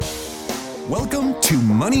Welcome to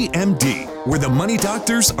Money MD, where the money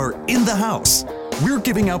doctors are in the house. We're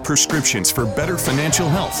giving out prescriptions for better financial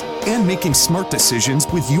health and making smart decisions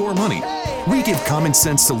with your money. We give common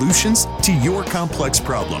sense solutions to your complex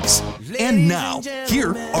problems. And now, here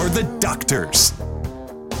are the doctors.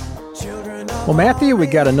 Well, Matthew, we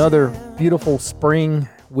got another beautiful spring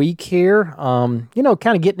week here. Kind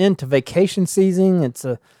of getting into vacation season. It's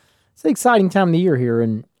an exciting time of the year here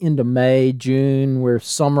in into May, June, where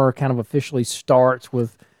summer kind of officially starts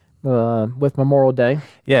with Memorial Day.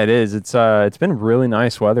 Yeah, it is. It's been really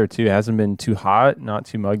nice weather too. It hasn't been too hot, not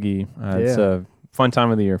too muggy. It's a fun time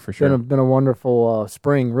of the year for sure. Been a wonderful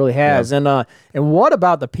spring, really has. Yeah. And what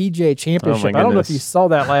about the PGA Championship? I don't know if you saw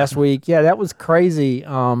that last week. Yeah, that was crazy.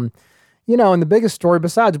 And the biggest story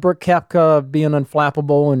besides Brooke Koepka being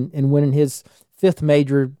unflappable and winning his fifth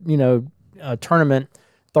major, tournament,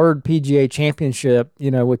 third PGA Championship,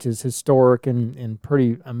 which is historic and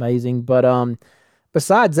pretty amazing. But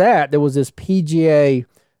besides that, there was this PGA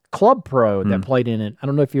Club Pro that played in it. I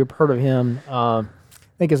don't know if you've heard of him. I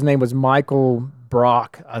think his name was Michael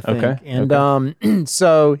Brock, I think. Okay. And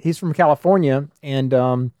so he's from California,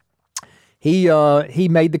 and he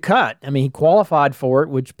made the cut. I mean, he qualified for it,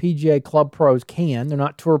 which PGA Club Pros can. They're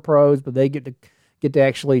not tour pros, but they get to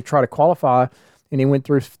actually try to qualify. And he went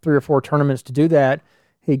through 3 or 4 tournaments to do that.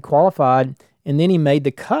 He qualified, and then he made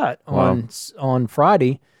the cut on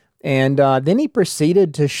Friday. And then he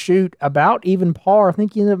proceeded to shoot about even par. I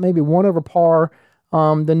think he ended up maybe 1 over par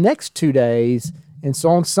the next 2 days. And so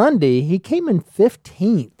on Sunday, he came in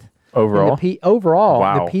 15th. Overall? In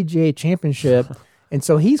the PGA Championship. And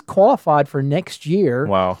so he's qualified for next year.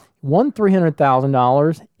 Wow. Won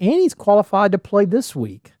 $300,000, and he's qualified to play this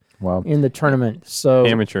week. Wow. In the tournament. So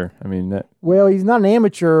amateur. I mean, well, he's not an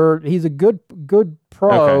amateur. He's a good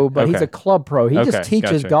pro, but he's a club pro. He just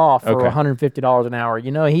teaches golf for $150 an hour.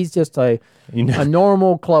 He's just a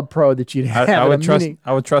normal club pro that you'd have.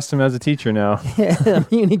 I would trust him as a teacher now. Yeah, a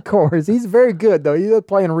mini course. He's very good though. He's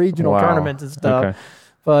playing regional tournaments and stuff. Okay.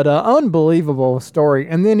 But unbelievable story.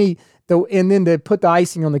 And then to put the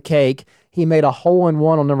icing on the cake, he made a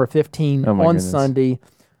hole-in-one on number 15 on Sunday.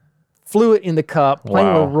 Flew it in the cup,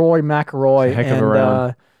 playing with Roy McIlroy,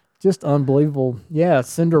 and just unbelievable. Yeah,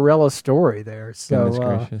 Cinderella story there. So goodness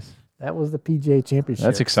gracious. That was the PGA Championship.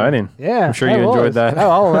 That's exciting. Yeah, I'm sure you enjoyed that.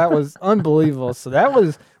 That was unbelievable. So that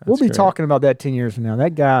was. We'll be talking about that 10 years from now.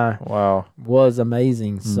 That guy, was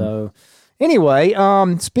amazing. So anyway,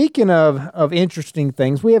 speaking of interesting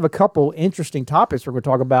things, we have a couple interesting topics we're going to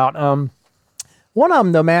talk about. One of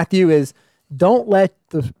them, though, Matthew, is don't let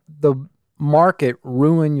the market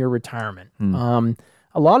ruin your retirement.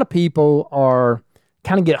 A lot of people are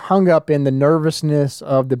kind of get hung up in the nervousness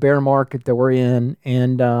of the bear market that we're in,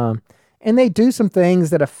 and they do some things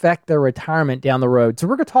that affect their retirement down the road. So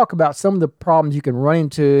we're going to talk about some of the problems you can run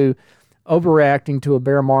into overreacting to a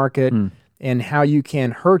bear market and how you can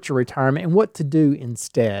hurt your retirement and what to do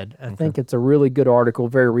instead. I think it's a really good article,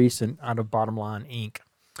 very recent, out of Bottom Line Inc.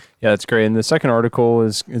 Yeah, that's great. And the second article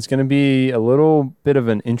is going to be a little bit of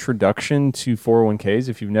an introduction to 401ks.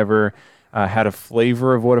 If you've never had a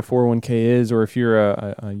flavor of what a 401k is, or if you're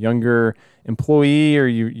a younger employee or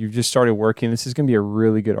you've just started working, this is going to be a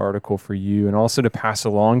really good article for you, and also to pass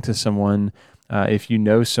along to someone if you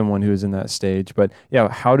know someone who is in that stage. But yeah,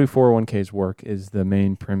 how do 401ks work is the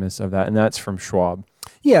main premise of that, and that's from Schwab.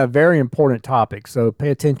 Yeah, very important topic. So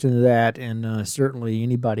pay attention to that, and certainly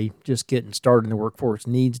anybody just getting started in the workforce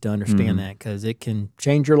needs to understand that, because it can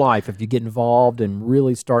change your life if you get involved and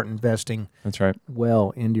really start investing. That's right.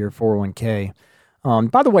 Well into your 401k.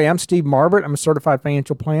 By the way, I'm Steve Marbert. I'm a certified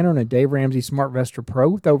financial planner and a Dave Ramsey SmartVestor Pro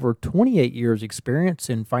with over 28 years experience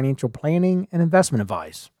in financial planning and investment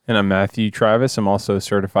advice. And I'm Matthew Travis. I'm also a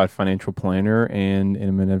certified financial planner and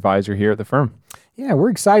I'm an advisor here at the firm. Yeah, we're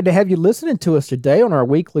excited to have you listening to us today on our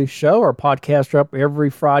weekly show. Our podcasts are up every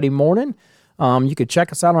Friday morning. You can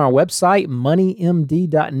check us out on our website,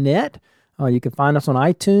 moneymd.net. You can find us on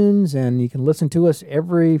iTunes, and you can listen to us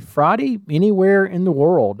every Friday anywhere in the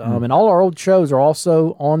world. And all our old shows are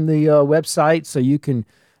also on the website, so you can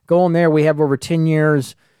go on there. We have over 10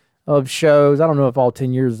 years of shows. I don't know if all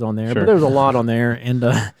 10 years is on there, but there's a lot on there. And,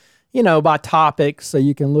 by topics, so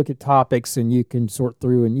you can look at topics and you can sort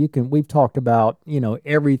through, and we've talked about,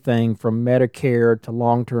 everything from Medicare to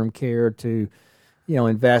long-term care to,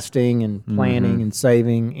 investing and planning and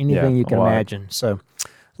saving, anything you can imagine. So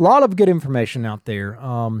a lot of good information out there.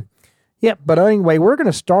 But anyway, we're going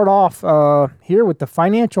to start off here with the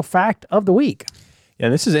financial fact of the week. Yeah,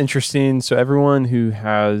 this is interesting. So everyone who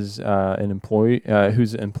has an employee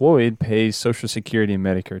who's employed pays Social Security and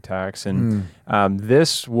Medicare tax, and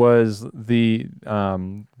this was the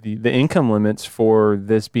income limits for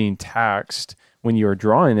this being taxed when you are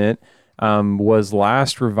drawing it was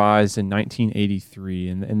last revised in 1983,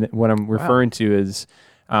 and what I'm referring to is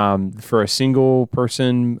for a single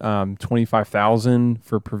person, 25,000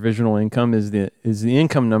 for provisional income is the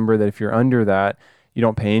income number that if you're under that, you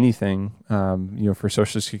don't pay anything, for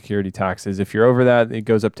Social Security taxes. If you're over that, it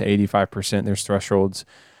goes up to 85%. There's thresholds.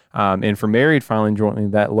 And for married filing jointly,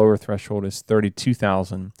 that lower threshold is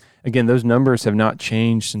 32,000. Again, those numbers have not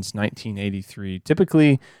changed since 1983.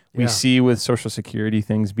 Typically, we see with Social Security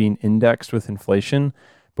things being indexed with inflation,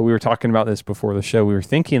 but we were talking about this before the show. We were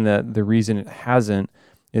thinking that the reason it hasn't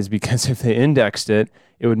is because if they indexed it,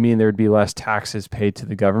 it would mean there would be less taxes paid to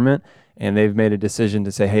the government. And they've made a decision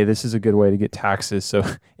to say, hey, this is a good way to get taxes. So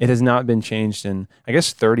it has not been changed in, I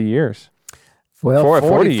guess, 30 years. Well,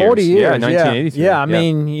 40 years. Yeah, 1983. Yeah, I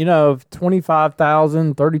mean,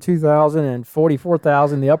 25,000, 32,000, and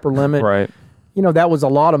 44,000, the upper limit. Right. That was a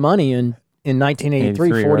lot of money in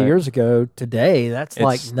 1983, 40 years ago. Today, that's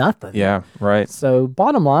like nothing. Yeah, right. So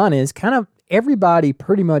bottom line is kind of everybody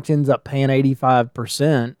pretty much ends up paying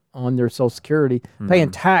 85% on their Social Security,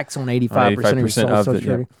 paying tax on 85% of your Social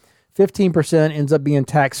Security. 15% ends up being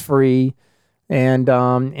tax-free, and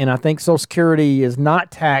I think Social Security is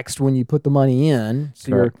not taxed when you put the money in.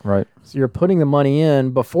 So you're putting the money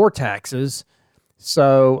in before taxes.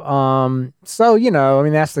 So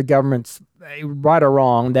that's the government's right or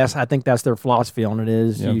wrong. I think that's their philosophy on it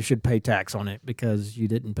is you should pay tax on it because you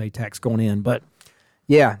didn't pay tax going in. But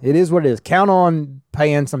yeah, it is what it is. Count on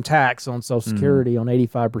paying some tax on Social Security on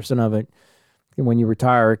 85% of it when you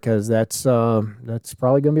retire, because that's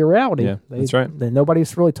probably going to be a reality. Yeah, that's right.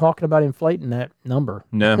 Nobody's really talking about inflating that number.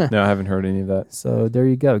 No, I haven't heard any of that. So there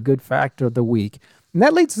you go. Good fact of the week. And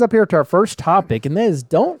that leads us up here to our first topic, and that is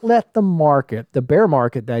don't let the market, the bear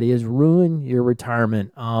market that is, ruin your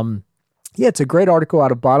retirement. It's a great article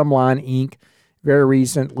out of Bottom Line Inc. very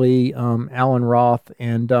recently, Alan Roth.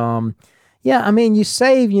 And you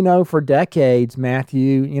save, for decades,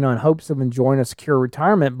 Matthew, in hopes of enjoying a secure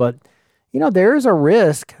retirement, but there is a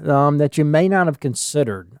risk that you may not have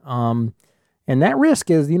considered. And that risk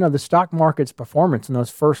is, the stock market's performance in those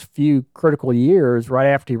first few critical years right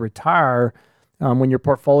after you retire, when your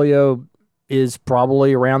portfolio is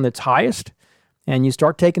probably around its highest, and you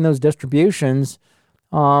start taking those distributions,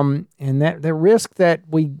 and that the risk that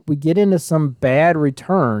we get into some bad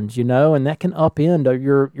returns, and that can upend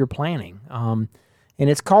your planning. And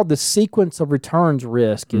it's called the sequence of returns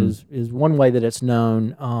risk is one way that it's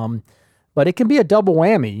known. But it can be a double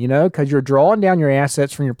whammy, because you're drawing down your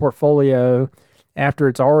assets from your portfolio after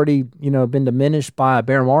it's already, been diminished by a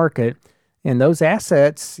bear market. And those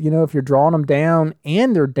assets, if you're drawing them down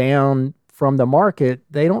and they're down from the market,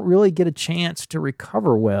 they don't really get a chance to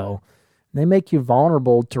recover well. They make you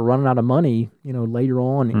vulnerable to running out of money, later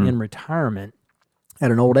on in retirement at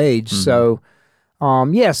an old age. So,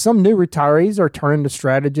 some new retirees are turning to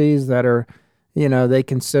strategies that are, they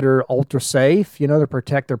consider ultra safe, to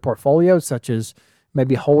protect their portfolio, such as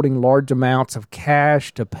maybe holding large amounts of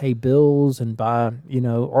cash to pay bills and buy,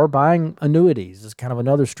 or buying annuities is kind of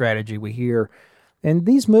another strategy we hear. And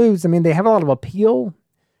these moves, they have a lot of appeal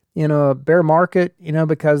in a bear market,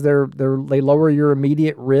 because they lower your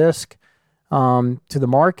immediate risk to the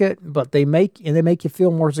market, but they make you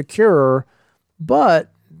feel more secure,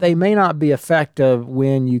 but they may not be effective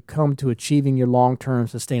when you come to achieving your long-term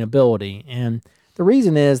sustainability. And the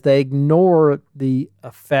reason is they ignore the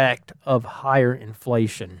effect of higher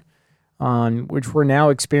inflation, which we're now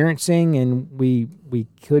experiencing and we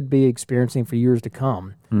could be experiencing for years to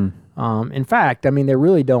come. In fact, they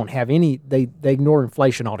really don't have any, they ignore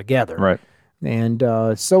inflation altogether. Right.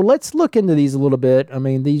 And so let's look into these a little bit.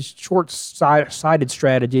 These short-sighted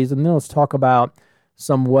strategies, and then let's talk about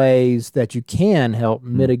some ways that you can help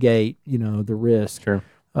mitigate, the risk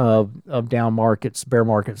of down markets, bear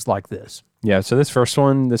markets like this. Yeah, so this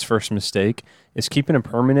first mistake is keeping a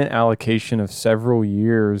permanent allocation of several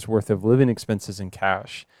years worth of living expenses in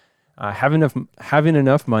cash. Having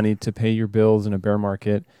enough money to pay your bills in a bear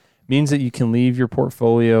market means that you can leave your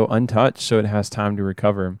portfolio untouched so it has time to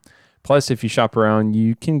recover. Plus, if you shop around,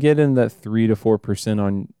 you can get in that 3 to 4%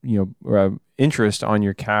 on interest on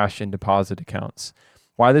your cash and deposit accounts.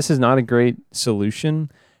 Why this is not a great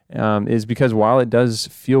solution is because while it does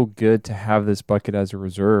feel good to have this bucket as a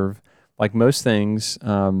reserve, like most things,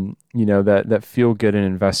 that feel good in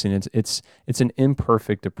investing, it's an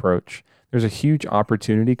imperfect approach. There's a huge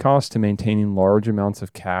opportunity cost to maintaining large amounts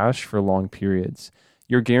of cash for long periods.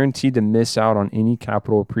 you're guaranteed to miss out on any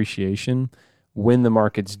capital appreciation when the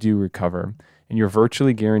markets do recover. And you're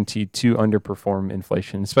virtually guaranteed to underperform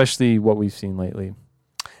inflation, especially what we've seen lately.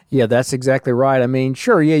 Yeah, that's exactly right. I mean,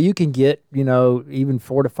 sure, yeah, you can get, even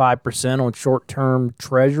 4 to 5% on short-term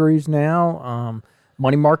treasuries now,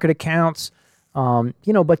 money market accounts,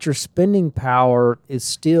 but your spending power is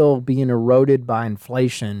still being eroded by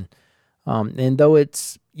inflation. And though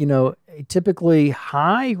it's, typically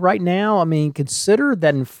high right now, I mean, consider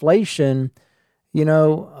that inflation,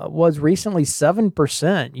 was recently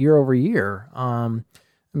 7% year over year.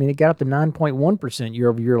 It got up to 9.1% year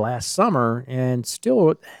over year last summer and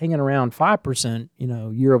still hanging around 5%,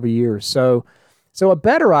 year over year. So a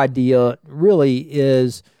better idea really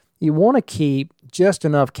is you want to keep just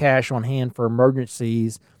enough cash on hand for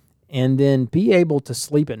emergencies and then be able to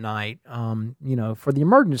sleep at night, for the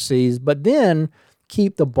emergencies, but then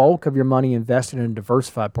keep the bulk of your money invested in a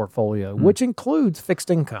diversified portfolio, which includes fixed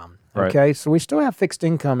income. Okay, right. So we still have fixed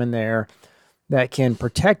income in there that can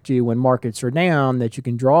protect you when markets are down, that you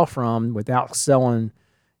can draw from without selling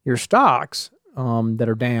your stocks that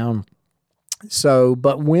are down. So,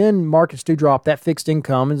 but when markets do drop, that fixed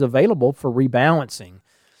income is available for rebalancing.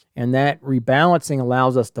 And that rebalancing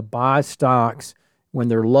allows us to buy stocks when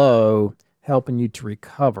they're low, helping you to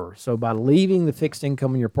recover. So by leaving the fixed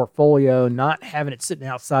income in your portfolio, not having it sitting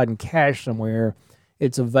outside in cash somewhere,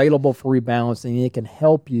 it's available for rebalancing. It can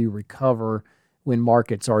help you recover when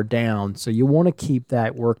markets are down. So you want to keep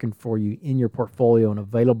that working for you in your portfolio and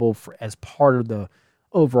available as part of the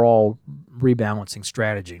overall rebalancing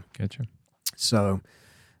strategy. Gotcha. So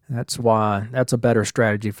that's why that's a better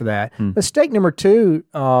strategy for that. Mistake number 2,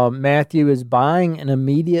 Matthew, is buying an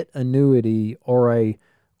immediate annuity or a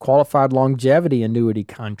qualified longevity annuity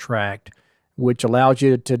contract, which allows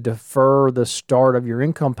you to defer the start of your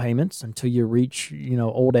income payments until you reach,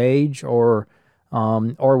 old age or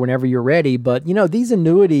whenever you're ready. But, these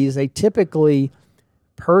annuities, they typically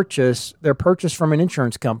they're purchased from an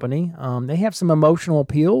insurance company. They have some emotional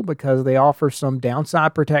appeal because they offer some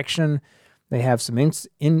downside protection. They have some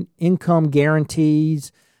income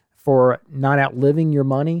guarantees for not outliving your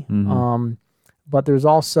money. But there's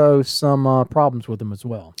also some problems with them as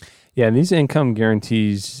well. Yeah, and these income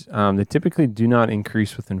guarantees, they typically do not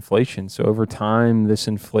increase with inflation. So over time, this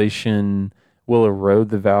inflation will erode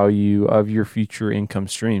the value of your future income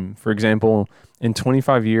stream. For example, in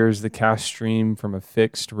 25 years, the cash stream from a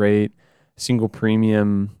fixed rate, single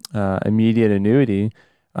premium, immediate annuity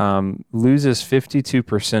loses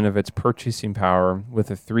 52% of its purchasing power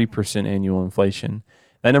with a 3% annual inflation.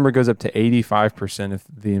 That number goes up to 85% if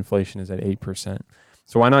the inflation is at 8%.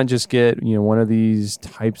 So why not just get, one of these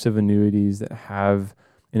types of annuities that have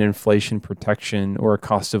an inflation protection or a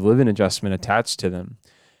cost of living adjustment attached to them?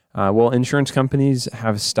 Well, insurance companies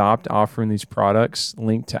have stopped offering these products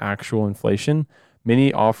linked to actual inflation.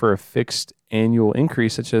 Many offer a fixed annual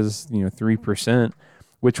increase, such as 3%,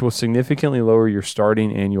 which will significantly lower your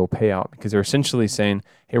starting annual payout because they're essentially saying,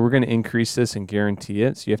 hey, we're going to increase this and guarantee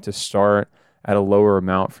it. So you have to start at a lower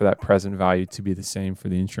amount for that present value to be the same for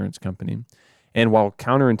the insurance company. And while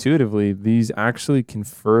counterintuitively, these actually can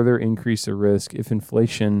further increase the risk if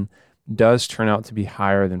inflation does turn out to be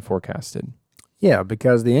higher than forecasted. Yeah,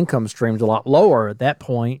 because the income stream's a lot lower at that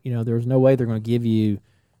point. There's no way they're going to give you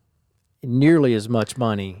nearly as much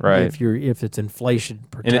money if it's inflation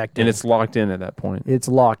protected. And it's locked in at that point. It's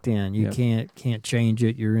locked in. You can't change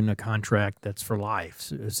it. You're in a contract that's for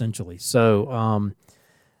life, essentially. So,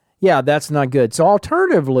 that's not good. So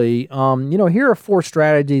alternatively, here are 4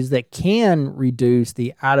 strategies that can reduce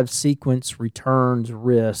the out-of-sequence returns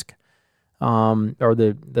risk, or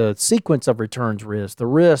the sequence of returns risk, the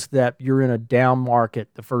risk that you're in a down market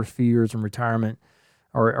the first few years in retirement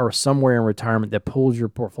or somewhere in retirement that pulls your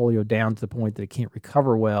portfolio down to the point that it can't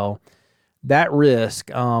recover well, that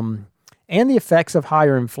risk, and the effects of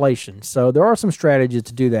higher inflation. So there are some strategies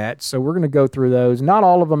to do that. So we're going to go through those. Not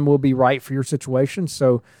all of them will be right for your situation.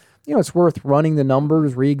 So, it's worth running the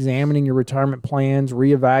numbers, re-examining your retirement plans,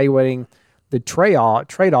 reevaluating the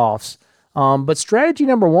trade-offs. But strategy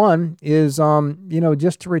number 1 is,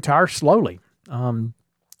 just to retire slowly.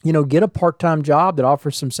 Get a part-time job that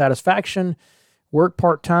offers some satisfaction. Work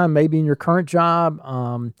part-time, maybe in your current job,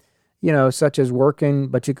 such as working,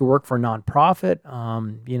 but you could work for a nonprofit,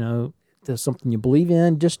 there's something you believe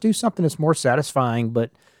in. Just do something that's more satisfying,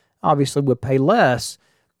 but obviously would pay less.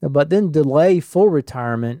 But then delay full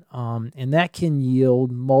retirement, and that can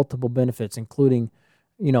yield multiple benefits, including,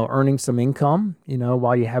 earning some income,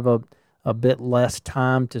 while you have a bit less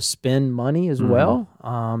time to spend money as well.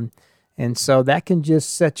 And so that can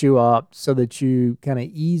just set you up so that you kind of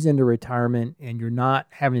ease into retirement and you're not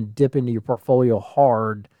having to dip into your portfolio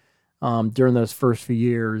hard during those first few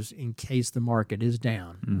years in case the market is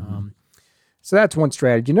down. So that's one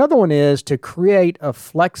strategy. Another one is to create a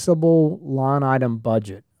flexible line item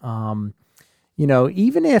budget.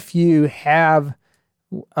 Even if you have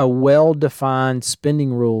a well-defined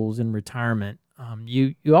spending rules in retirement,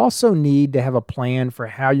 you also need to have a plan for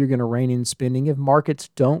how you're going to rein in spending if markets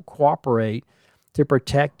don't cooperate to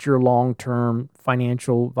protect your long-term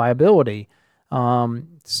financial viability.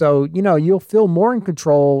 So you'll feel more in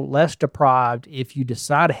control, less deprived if you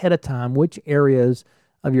decide ahead of time which areas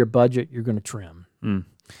of your budget you're going to trim.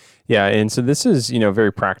 Yeah, and so this is,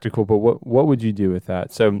 very practical, but what would you do with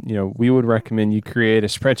that? So, we would recommend you create a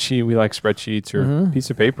spreadsheet. We like spreadsheets or a piece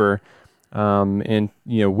of paper, and,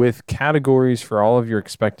 with categories for all of your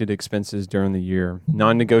expected expenses during the year.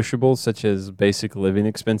 Non-negotiables such as basic living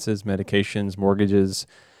expenses, medications, mortgages,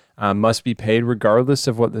 must be paid regardless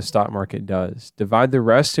of what the stock market does. Divide the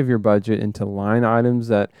rest of your budget into line items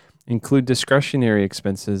that include discretionary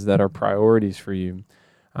expenses that are priorities for you.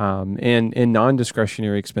 And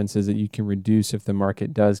non-discretionary expenses that you can reduce if the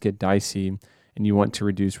market does get dicey and you want to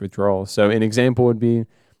reduce withdrawals. So an example would be,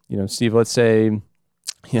 Steve, let's say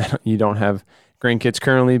you don't have grandkids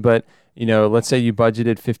currently, but let's say you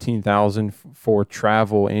budgeted $15,000 for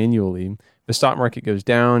travel annually. The stock market goes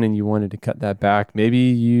down and you wanted to cut that back. Maybe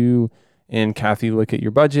you and Kathy look at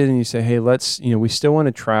your budget and you say, hey, we still want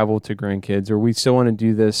to travel to grandkids, or we still want to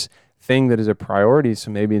do this thing that is a priority.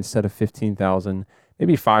 So maybe instead of $15,000,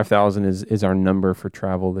 maybe $5,000 is our number for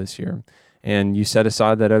travel this year. And you set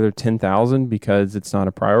aside that other $10,000 because it's not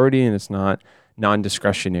a priority and it's not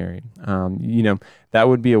non-discretionary. That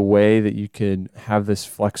would be a way that you could have this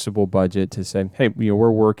flexible budget to say, hey, we're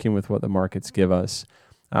working with what the markets give us.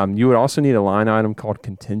 You would also need a line item called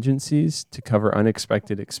contingencies to cover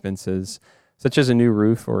unexpected expenses, such as a new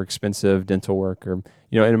roof or expensive dental work, or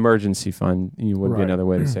an emergency fund. Would be another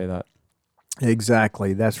way to say that.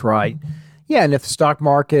 Exactly, that's right. Yeah, and if the stock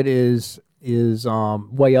market is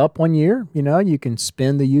way up one year, you can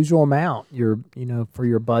spend the usual amount for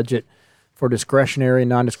your budget for discretionary and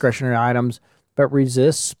non-discretionary items, but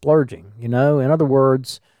resist splurging. In other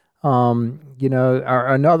words, and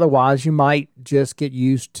otherwise you might just get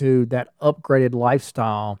used to that upgraded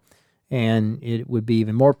lifestyle, and it would be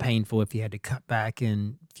even more painful if you had to cut back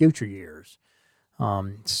in future years.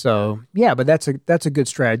 But that's a good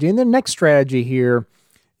strategy. And the next strategy here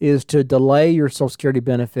is to delay your Social Security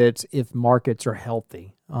benefits if markets are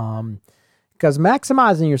healthy. Because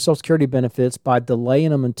maximizing your Social Security benefits by delaying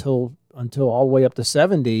them until all the way up to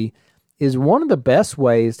 70 is one of the best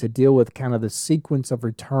ways to deal with kind of the sequence of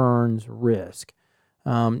returns risk.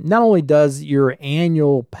 Not only does your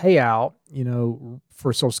annual payout,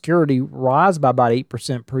 for Social Security rise by about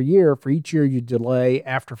 8% per year for each year you delay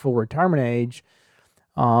after full retirement age,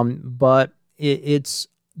 but it's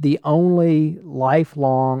the only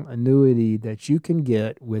lifelong annuity that you can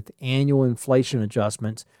get with annual inflation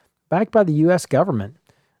adjustments backed by the U.S. government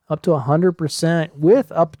up to 100%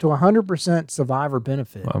 with up to 100% survivor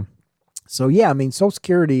benefit. Wow. So, Social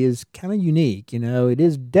Security is kind of unique. It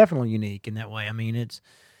is definitely unique in that way.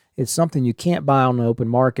 It's something you can't buy on the open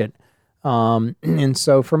market. And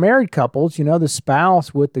so for married couples, the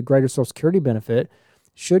spouse with the greater Social Security benefit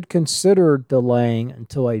should consider delaying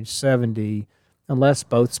until age 70 unless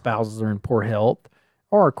both spouses are in poor health,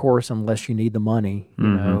 or of course, unless you need the money,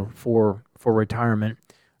 for retirement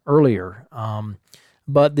earlier.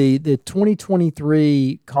 But the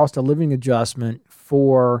 2023 cost of living adjustment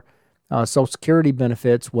for Social Security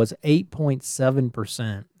benefits was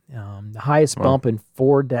 8.7%, the highest bump in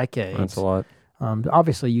 4 decades. That's a lot.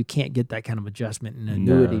 Obviously, you can't get that kind of adjustment in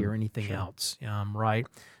annuity or anything else, right?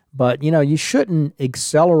 But, you shouldn't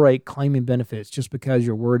accelerate claiming benefits just because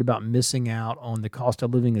you're worried about missing out on the cost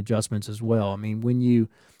of living adjustments as well. When you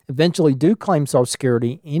eventually do claim Social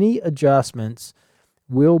Security, any adjustments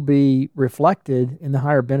will be reflected in the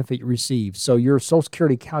higher benefit you receive. So your Social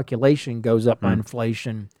Security calculation goes up by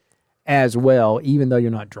inflation as well, even though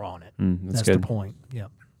you're not drawing it. That's good. The point. Yeah.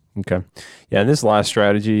 Okay. Yeah, and this last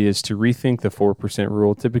strategy is to rethink the 4%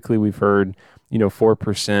 rule. Typically, we've heard,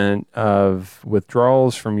 4% of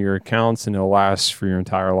withdrawals from your accounts, and it'll last for your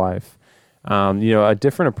entire life. A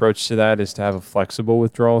different approach to that is to have a flexible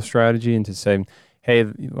withdrawal strategy and to say, hey,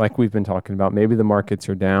 like we've been talking about, maybe the markets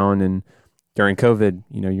are down and during COVID,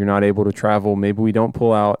 you're not able to travel. Maybe we don't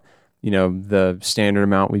pull out, the standard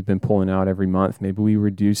amount we've been pulling out every month. Maybe we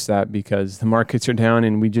reduce that because the markets are down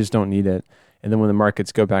and we just don't need it. And then when the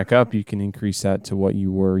markets go back up, you can increase that to what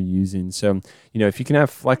you were using. So, if you can have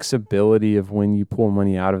flexibility of when you pull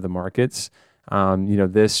money out of the markets,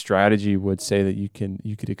 this strategy would say that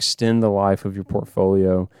you could extend the life of your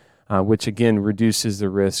portfolio, which again reduces the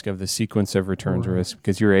risk of the sequence of returns risk,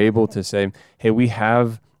 because you're able to say, hey, we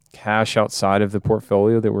have cash outside of the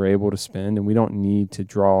portfolio that we're able to spend, and we don't need to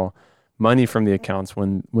draw money from the accounts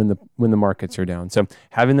when the markets are down. So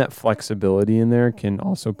having that flexibility in there can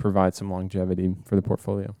also provide some longevity for the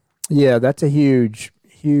portfolio. Yeah, that's a huge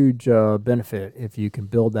benefit if you can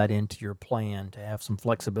build that into your plan, to have some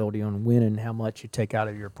flexibility on when and how much you take out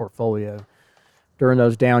of your portfolio during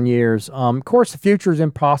those down years. Of course, the future is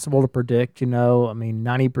impossible to predict.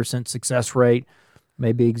 90% success rate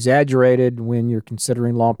may be exaggerated when you're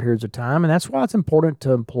considering long periods of time, and that's why it's important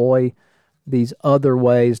to employ these other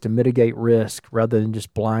ways to mitigate risk rather than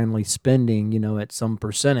just blindly spending, at some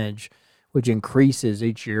percentage, which increases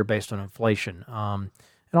each year based on inflation. And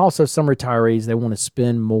also some retirees, they want to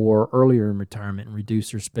spend more earlier in retirement and reduce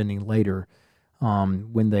their spending later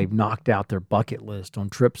when they've knocked out their bucket list on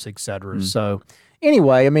trips, et cetera. So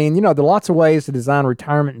anyway, there are lots of ways to design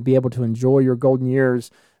retirement and be able to enjoy your golden years,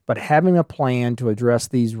 but having a plan to address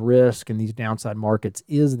these risks and these downside markets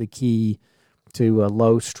is the key to a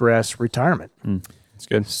low-stress retirement. That's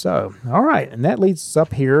good. So, all right, and that leads us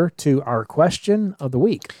up here to our question of the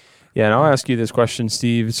week. Yeah, and I'll ask you this question,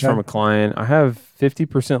 Steve. It's from a client. I have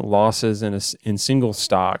 50% losses in single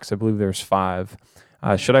stocks. I believe there's 5.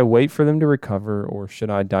 Should I wait for them to recover, or should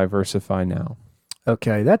I diversify now?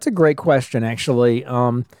 Okay, that's a great question, actually.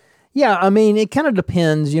 It kind of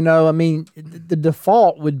depends. The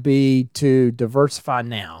default would be to diversify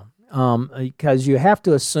now, because you have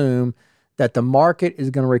to assume that the market is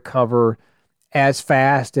going to recover as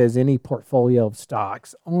fast as any portfolio of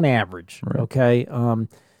stocks on average. Right. Okay.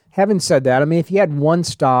 Having said that, if you had one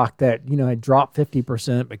stock that, had dropped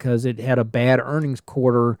 50% because it had a bad earnings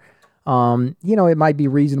quarter, it might be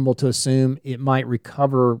reasonable to assume it might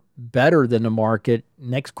recover better than the market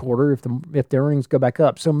next quarter if the earnings go back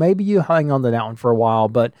up. So maybe you hang on to that one for a while,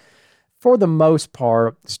 but for the most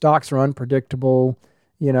part, stocks are unpredictable,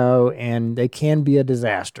 and they can be a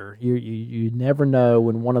disaster. You never know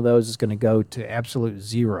when one of those is going to go to absolute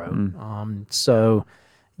zero. So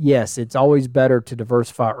yes, it's always better to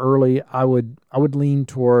diversify early. I would lean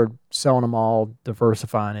toward selling them all,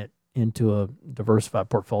 diversifying it into a diversified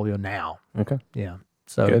portfolio now. Okay. Yeah.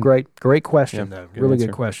 So good. Great question, though. Really answer.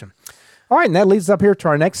 Good question. All right, and that leads us up here to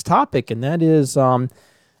our next topic, and that is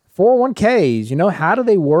 401ks. How do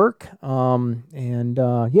they work?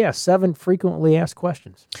 7 frequently asked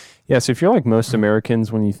questions. Yeah, so if you're like most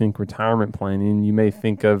Americans, when you think retirement planning, you may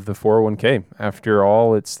think of the 401k. After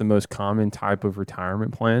all, it's the most common type of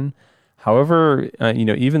retirement plan. However,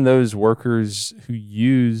 even those workers who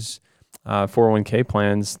use 401k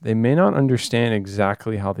plans, they may not understand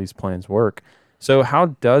exactly how these plans work. So how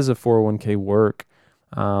does a 401k work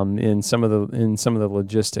in some of the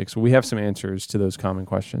logistics? We have some answers to those common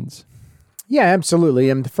questions. Yeah, absolutely.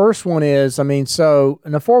 And the first one is, so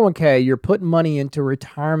in a 401k, you're putting money into a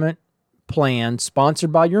retirement plan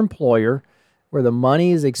sponsored by your employer, where the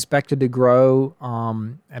money is expected to grow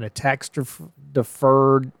at a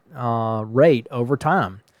tax-deferred rate over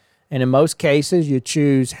time. And in most cases, you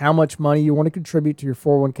choose how much money you want to contribute to your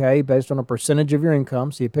 401k based on a percentage of your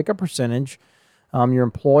income. So you pick a percentage. Your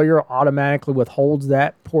employer automatically withholds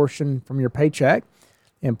that portion from your paycheck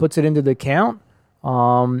and puts it into the account.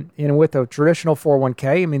 And with a traditional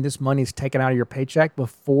 401k, this money is taken out of your paycheck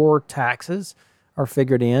before taxes are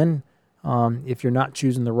figured in, if you're not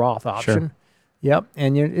choosing the Roth option. Sure. Yep.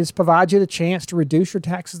 And it provides you the chance to reduce your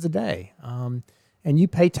taxes today. And you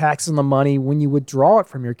pay taxes on the money when you withdraw it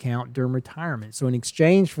from your account during retirement. So in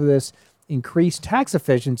exchange for this increased tax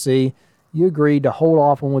efficiency, you agreed to hold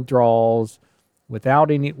off on withdrawals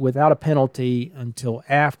without a penalty until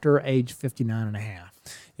after age 59 and a half.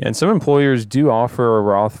 Yeah, and some employers do offer a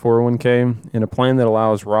Roth 401k. In a plan that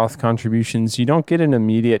allows Roth contributions, you don't get an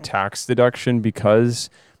immediate tax deduction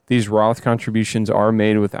because these Roth contributions are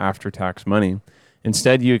made with after-tax money.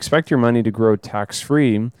 Instead, you expect your money to grow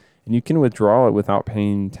tax-free, and you can withdraw it without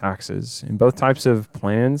paying taxes. In both types of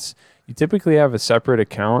plans, you typically have a separate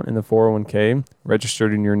account in the 401k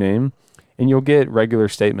registered in your name, and you'll get regular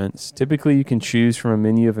statements. Typically, you can choose from a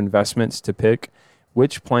menu of investments to pick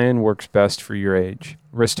which plan works best for your age,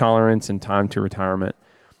 risk tolerance, and time to retirement.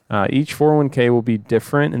 Each 401k will be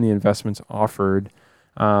different in the investments offered,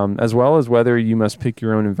 as well as whether you must pick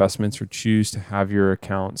your own investments or choose to have your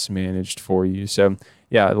accounts managed for you. So,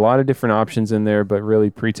 yeah, a lot of different options in there, but really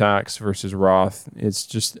pre-tax versus Roth, it's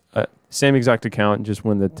just same exact account, just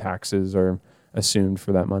when the taxes are assumed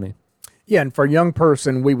for that money. Yeah, and for a young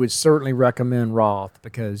person, we would certainly recommend Roth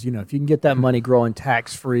because, if you can get that money growing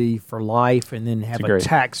tax-free for life and then have a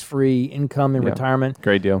tax-free income in retirement.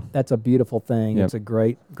 Great deal. That's a beautiful thing. Yep. It's a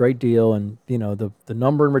great deal. And, the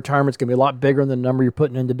number in retirement is going to be a lot bigger than the number you're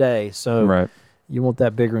putting in today. So you want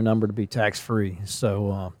that bigger number to be tax-free.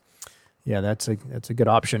 So, that's a good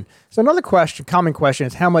option. So another common question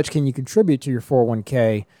is how much can you contribute to your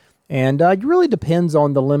 401k? And it really depends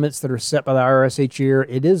on the limits that are set by the IRS each year.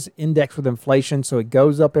 It is indexed with inflation, so it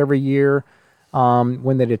goes up every year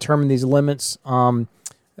when they determine these limits.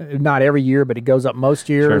 Not every year, but it goes up most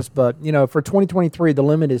years. Sure. But, for 2023, the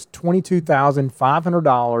limit is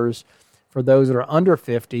 $22,500 for those that are under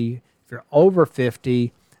 50. If you're over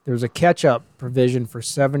 50, there's a catch-up provision for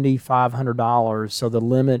 $7,500. So the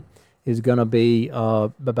limit is going to be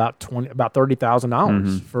about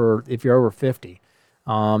 $30,000 for if you're over 50.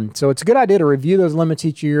 So it's a good idea to review those limits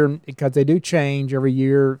each year because they do change every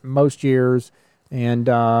year, most years. And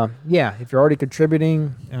if you're already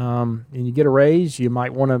contributing and you get a raise, you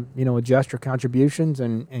might want to adjust your contributions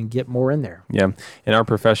and get more in there. Yeah, in our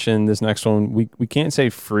profession, this next one we can't say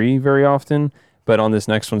free very often, but on this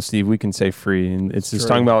next one, Steve, we can say free, and it's just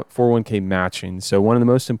talking about 401k matching. So one of the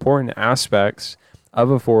most important aspects of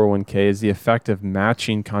a 401k is the effect of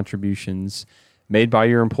matching contributions made by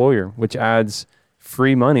your employer, which adds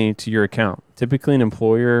free money to your account. Typically, an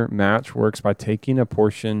employer match works by taking a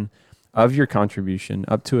portion of your contribution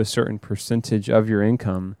up to a certain percentage of your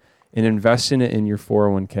income and investing it in your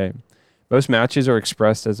 401k. Most matches are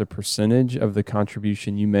expressed as a percentage of the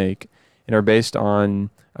contribution you make and are based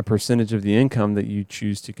on a percentage of the income that you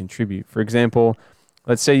choose to contribute. For example,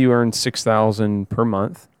 let's say you earn $6,000 per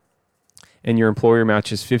month and your employer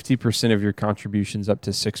matches 50% of your contributions up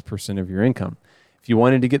to 6% of your income. If you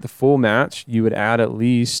wanted to get the full match, you would add at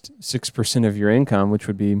least 6% of your income, which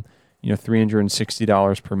would be,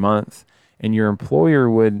 $360 per month, and your employer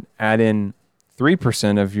would add in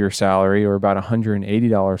 3% of your salary, or about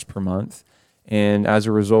 $180 per month, and as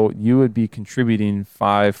a result, you would be contributing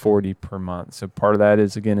 $540 per month. So part of that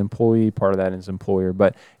is, again, employee, part of that is employer,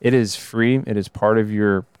 but it is free. It is part of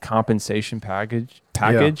your compensation package.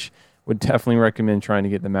 Yeah. Would definitely recommend trying to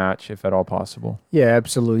get the match if at all possible. Yeah,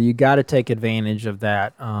 absolutely. You got to take advantage of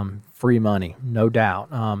that free money, no doubt.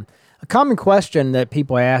 A common question that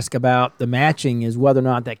people ask about the matching is whether or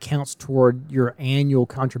not that counts toward your annual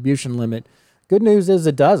contribution limit. Good news is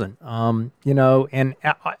it doesn't. And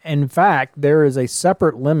in fact, there is a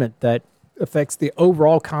separate limit that affects the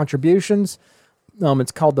overall contributions.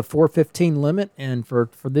 It's called the 415 limit, and for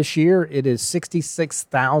this year, it is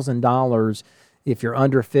 $66,000. If you're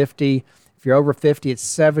under 50, if you're over 50, it's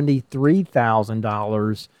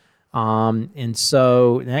 $73,000. And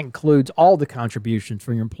so that includes all the contributions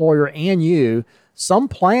from your employer and you. Some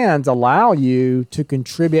plans allow you to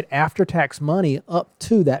contribute after-tax money up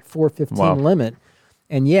to that 415 limit.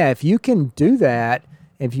 And if you can do that,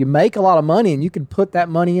 if you make a lot of money and you can put that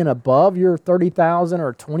money in above your $30,000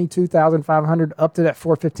 or $22,500 up to that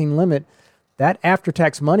 415 limit, that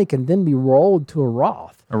after-tax money can then be rolled to a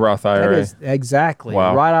Roth. A Roth IRA. That is, exactly.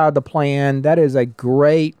 Wow. Right out of the plan. That is a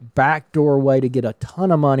great backdoor way to get a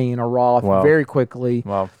ton of money in a Roth very quickly.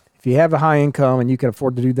 Wow. If you have a high income and you can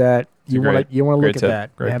afford to do that, you want to look at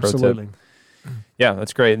that. Great Absolutely. Yeah,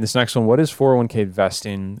 that's great. And this next one, what is 401k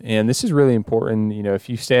vesting? And this is really important. If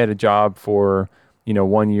you stay at a job for,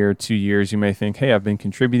 1 year, 2 years, you may think, hey, I've been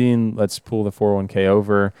contributing. Let's pull the 401k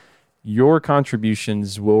over. Your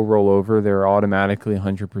contributions will roll over. They're automatically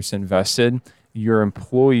 100% vested. Your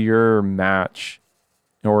employer match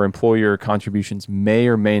or employer contributions may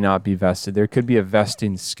or may not be vested. There could be a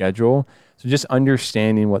vesting schedule. So just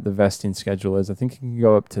understanding what the vesting schedule is. I think it can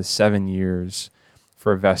go up to 7 years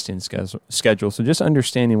for a vesting schedule. So just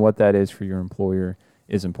understanding what that is for your employer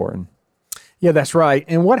is important. Yeah, that's right.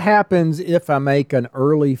 And what happens if I make an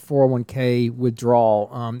early 401k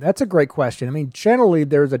withdrawal? That's a great question. I mean, generally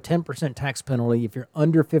there's a 10% tax penalty if you're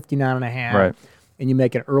under 59 and a half. Right. And you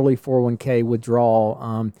make an early 401k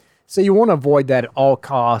withdrawal. So you want to avoid that at all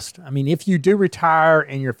costs. I mean, if you do retire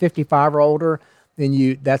and you're 55 or older,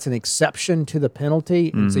 then that's an exception to the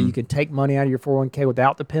penalty. And so you can take money out of your 401k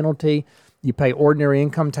without the penalty. You pay ordinary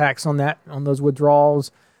income tax on those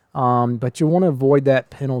withdrawals. But you want to avoid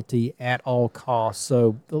that penalty at all costs.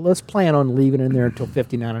 So let's plan on leaving it in there until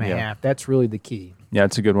 59 and a half. That's really the key. Yeah,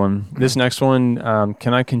 it's a good one. This next one,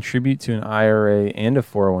 can I contribute to an IRA and a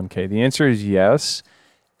 401k? The answer is yes.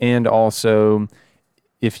 And also,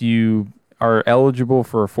 if you are eligible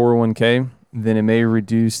for a 401k, then it may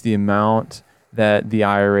reduce the amount that the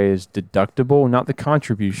IRA is deductible, not the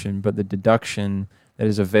contribution, but the deduction that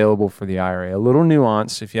is available for the IRA. A little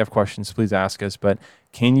nuance. If you have questions, please ask us. But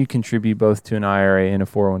can you contribute both to an IRA and a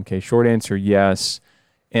 401k? Short answer, yes.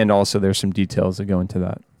 And also there's some details that go into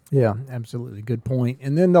that. Yeah, absolutely. Good point.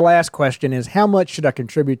 And then the last question is, how much should I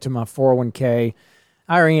contribute to my 401k?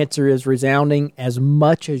 Our answer is resounding, as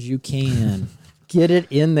much as you can. Get it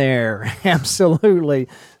in there. Absolutely.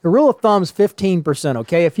 The rule of thumb is 15%,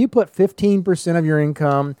 okay? If you put 15% of your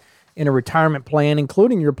income in a retirement plan,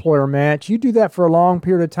 including your employer match, you do that for a long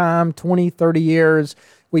period of time, 20, 30 years.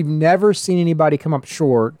 We've never seen anybody come up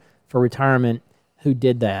short for retirement who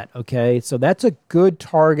did that, okay? So that's a good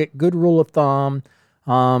target, good rule of thumb.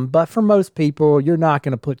 But for most people, you're not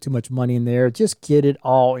going to put too much money in there. Just get it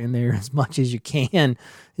all in there as much as you can.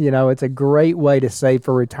 It's a great way to save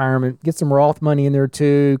for retirement. Get some Roth money in there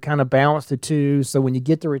too, kind of balance the two. So when you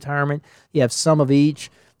get to retirement, you have some of each.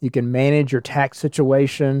 You can manage your tax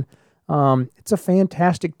situation. It's a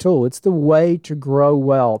fantastic tool. It's the way to grow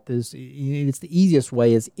wealth. It's the easiest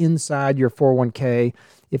way is inside your 401k.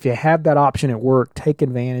 If you have that option at work, take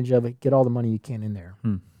advantage of it. Get all the money you can in there.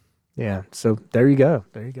 Yeah, so there you go.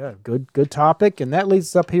 Good topic. And that leads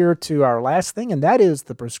us up here to our last thing, and that is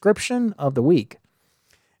the prescription of the week.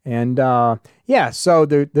 And so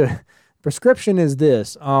the prescription is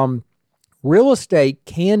this. Real estate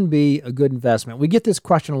can be a good investment. We get this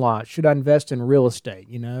question a lot. Should I invest in real estate,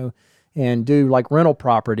 and do like rental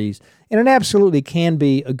properties? And it absolutely can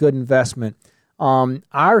be a good investment.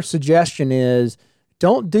 Our suggestion is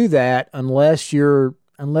don't do that unless you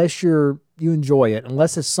enjoy it,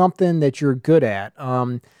 unless it's something that you're good at.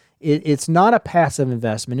 It's not a passive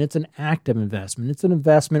investment. It's an active investment. It's an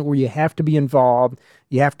investment where you have to be involved.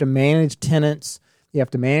 You have to manage tenants. You have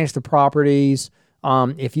to manage the properties.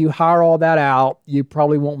 If you hire all that out, you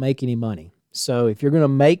probably won't make any money. So if you're going to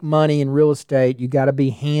make money in real estate, you got to be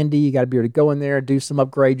handy. You got to be able to go in there, do some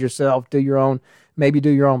upgrade yourself, maybe do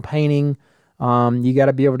your own painting. You got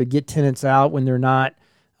to be able to get tenants out when they're not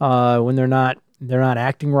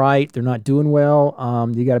acting right, they're not doing well.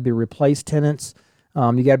 You got to be able to replace tenants.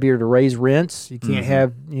 You got to be able to raise rents. You can't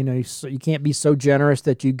have, you can't be so generous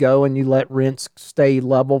that you go and you let rents stay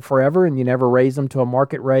level forever and you never raise them to a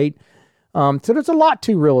market rate. So there's a lot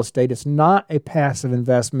to real estate. It's not a passive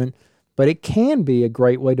investment, but it can be a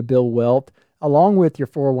great way to build wealth along with your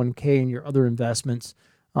 401k and your other investments.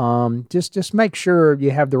 Just make sure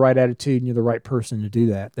you have the right attitude and you're the right person to do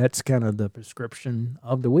that. That's kind of the prescription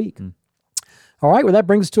of the week. All right, well, that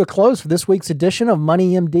brings us to a close for this week's edition of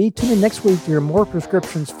Money MD. Tune in next week to hear more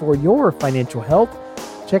prescriptions for your financial health.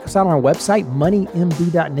 Check us out on our website,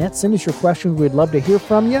 moneymd.net. Send us your questions. We'd love to hear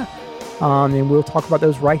from you, and we'll talk about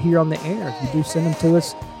those right here on the air. If you do send them to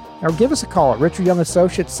us, or give us a call at Richard Young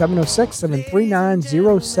Associates,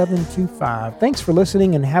 706-739-0725. Thanks for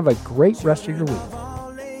listening, and have a great rest of your week.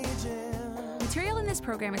 This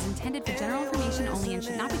program is intended for general information only and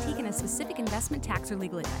should not be taken as specific investment, tax, or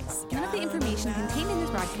legal advice. None of the information contained in this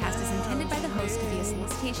broadcast is intended by the host to be a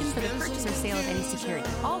solicitation for the purchase or sale of any security.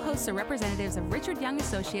 All hosts are representatives of Richard Young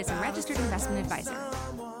Associates, a registered investment advisor.